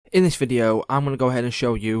In this video, I'm going to go ahead and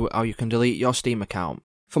show you how you can delete your Steam account.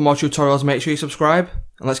 For more tutorials, make sure you subscribe,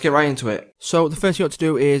 and let's get right into it. So the first thing you want to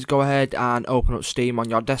do is go ahead and open up Steam on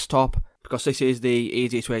your desktop, because this is the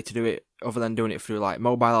easiest way to do it, other than doing it through like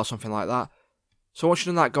mobile or something like that. So once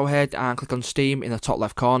you've done that, go ahead and click on Steam in the top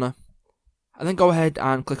left corner, and then go ahead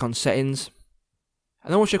and click on Settings.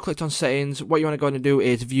 And then once you've clicked on Settings, what you want to go ahead and do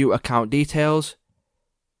is View Account Details,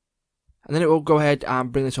 and then it will go ahead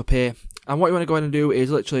and bring this up here. And what you want to go ahead and do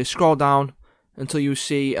is literally scroll down until you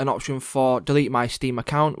see an option for Delete My Steam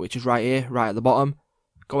Account, which is right here, right at the bottom.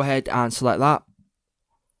 Go ahead and select that.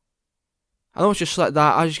 And once you select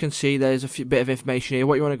that, as you can see, there's a bit of information here.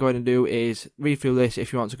 What you want to go ahead and do is read through this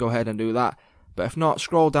if you want to go ahead and do that. But if not,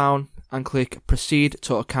 scroll down and click Proceed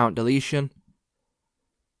to Account Deletion.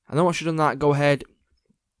 And then once you've done that, go ahead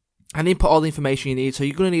and input all the information you need. So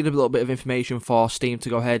you're going to need a little bit of information for Steam to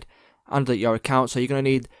go ahead and delete your account. So you're going to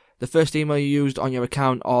need the first email you used on your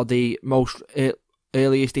account, or the most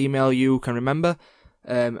earliest email you can remember,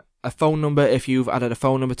 a phone number if you've added a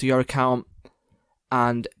phone number to your account,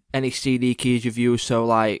 and any CD keys you've used, so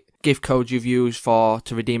like gift codes you've used to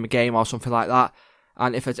redeem a game or something like that.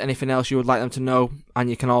 And if there's anything else you would like them to know, and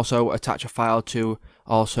you can also attach a file to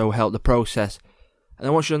also help the process. And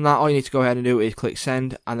then once you've done that, all you need to go ahead and do is click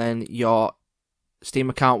send, and then your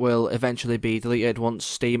Steam account will eventually be deleted once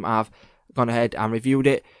Steam have gone ahead and reviewed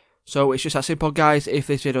it. So it's just that simple, guys. If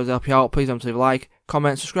this video does help you out, please don't leave a like,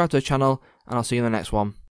 comment, subscribe to the channel, and I'll see you in the next one.